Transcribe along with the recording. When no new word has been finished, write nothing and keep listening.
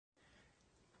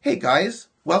Hey guys,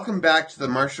 welcome back to the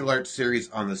martial arts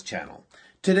series on this channel.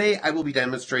 Today I will be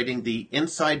demonstrating the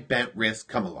inside bent wrist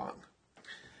Comealong.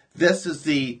 This is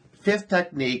the fifth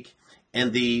technique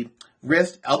in the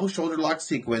wrist elbow shoulder lock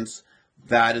sequence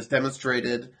that is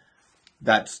demonstrated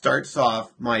that starts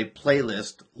off my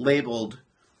playlist labeled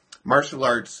Martial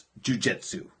Arts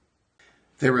Jiu-Jitsu.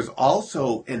 There is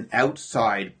also an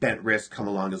outside bent wrist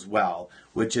Comealong as well,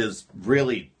 which is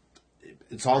really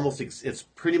it's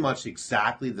pretty much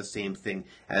exactly the same thing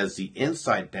as the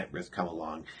inside bent wrist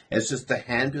Comealong. It's just the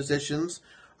hand positions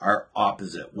are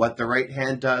opposite. What the right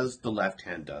hand does, the left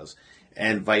hand does,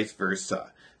 and vice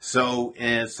versa. So,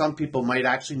 some people might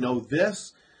actually know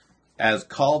this as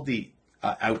called the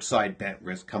outside bent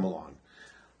wrist Comealong.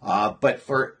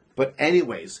 But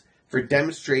anyways, for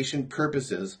demonstration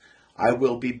purposes, I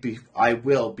will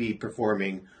be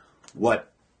performing what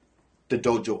the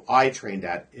dojo I trained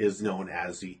at is known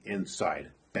as the inside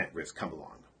bent wrist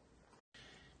Comealong.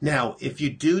 Now, if you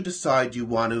do decide you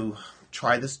want to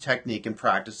try this technique and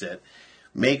practice it,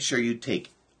 make sure you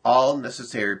take all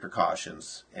necessary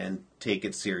precautions and take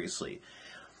it seriously.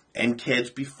 And kids,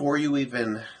 before you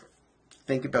even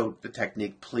think about the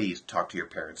technique, please talk to your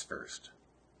parents first.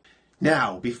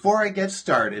 Now, before I get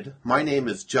started, my name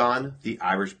is John the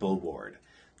Irish Bull Ward.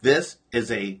 This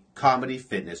is a comedy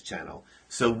fitness channel,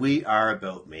 so we are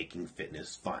about making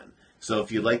fitness fun. So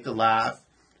if you like to laugh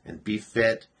and be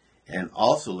fit and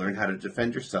also learn how to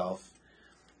defend yourself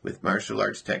with martial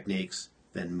arts techniques,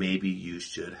 then maybe you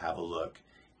should have a look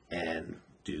and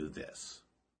do this.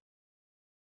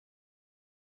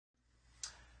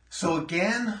 So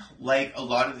again, like a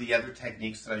lot of the other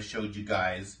techniques that I showed you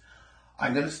guys,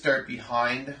 I'm going to start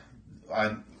behind.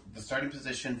 The starting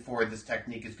position for this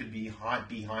technique is going to be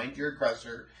behind your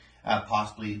aggressor,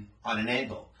 possibly on an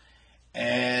angle.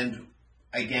 And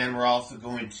again, we're also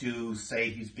going to say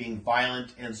he's being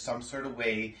violent in some sort of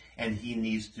way and he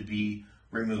needs to be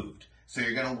removed. So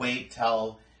you're going to wait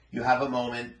till you have a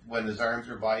moment when his arms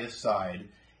are by his side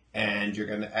and you're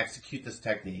going to execute this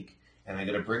technique. And I'm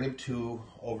going to bring him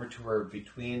over to her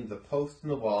between the post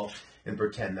and the wall and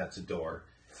pretend that's a door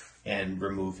and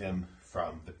remove him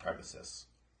from the premises.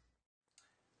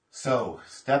 So,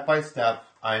 step by step,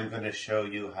 I'm going to show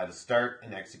you how to start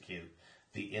and execute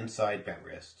the inside bent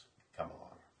wrist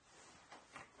Comealong.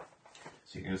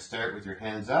 So you're going to start with your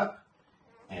hands up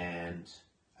and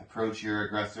approach your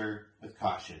aggressor with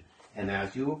caution. And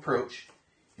as you approach,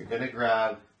 you're going to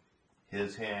grab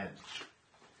his hand.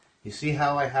 You see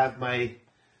how I have my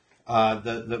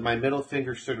my middle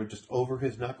finger sort of just over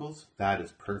his knuckles? That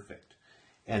is perfect.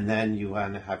 And then you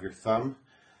want to have your thumb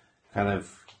kind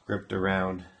of gripped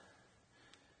around,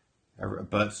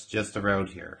 but just around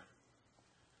here.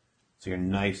 So you're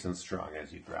nice and strong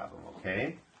as you grab them,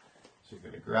 okay? So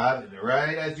you're going to grab, and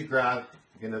right as you grab,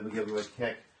 you're going to give him a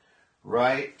kick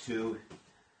right to,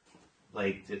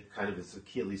 like, kind of his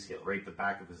Achilles heel, right the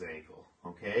back of his ankle,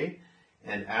 okay?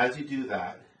 And as you do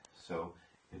that, so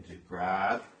you're going to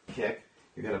grab, kick,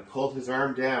 you're going to pull his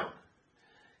arm down,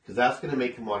 because that's going to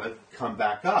make him want to come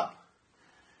back up.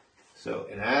 So,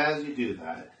 and as you do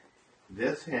that,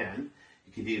 this hand,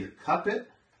 you can either cup it,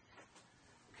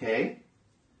 okay,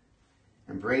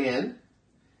 and bring in,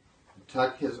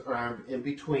 tuck his arm in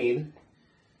between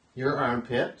your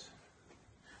armpit,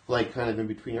 like kind of in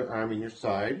between your arm and your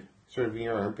side, sort of in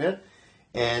your armpit,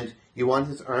 and you want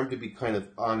his arm to be kind of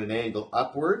on an angle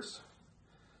upwards,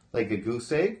 like a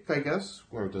goose egg, I guess,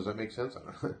 or does that make sense? I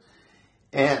don't know.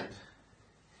 And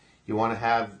you want to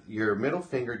have your middle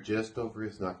finger just over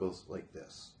his knuckles like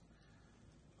this,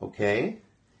 okay?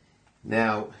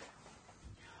 Now,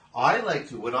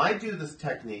 when I do this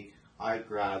technique, I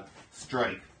grab,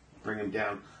 strike, bring him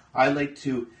down. I like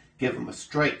to give him a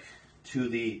strike to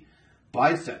the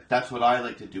bicep. That's what I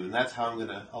like to do, and that's how I'm going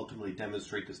to ultimately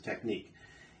demonstrate this technique,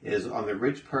 is on the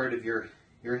ridge part of your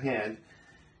hand,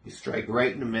 you strike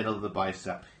right in the middle of the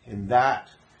bicep, and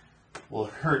that will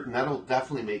hurt, and that'll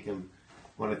definitely make him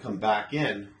want to come back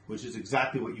in, which is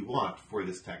exactly what you want for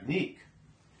this technique.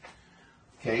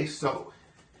 Okay, so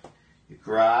you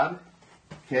grab,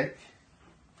 kick,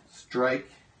 strike,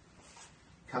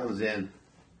 comes in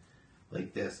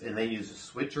like this, and then you just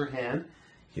switch your hand.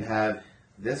 You have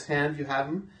this hand, you have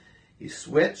him, you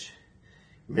switch,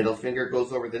 middle finger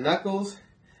goes over the knuckles,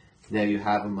 now you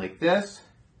have him like this,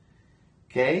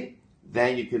 okay?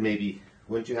 Then you can maybe,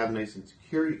 once you have him nice and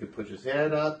secure, you can push his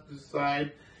head up to the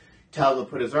side, tell him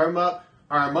to put his arm up,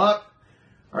 arm up,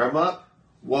 arm up,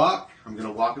 walk. I'm going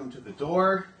to walk him to the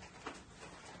door,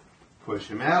 push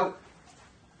him out,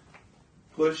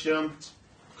 push him,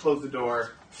 close the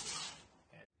door.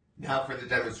 Now for the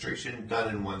demonstration done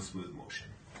in one smooth motion.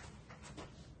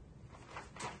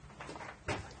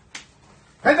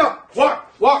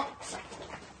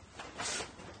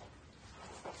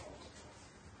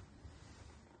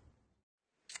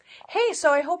 Hey,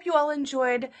 so I hope you all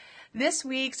enjoyed this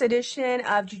week's edition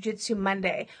of Jiu-Jitsu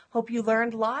Monday. Hope you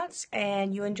learned lots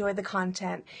and you enjoyed the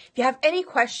content. If you have any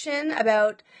question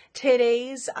about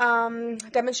today's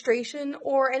demonstration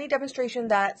or any demonstration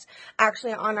that's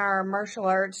actually on our martial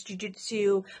arts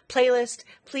Jiu-Jitsu playlist,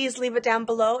 please leave it down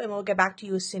below and we'll get back to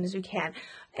you as soon as we can.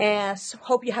 And so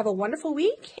hope you have a wonderful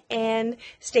week and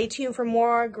stay tuned for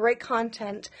more great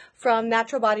content from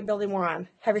Natural Bodybuilding Moron.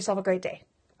 Have yourself a great day.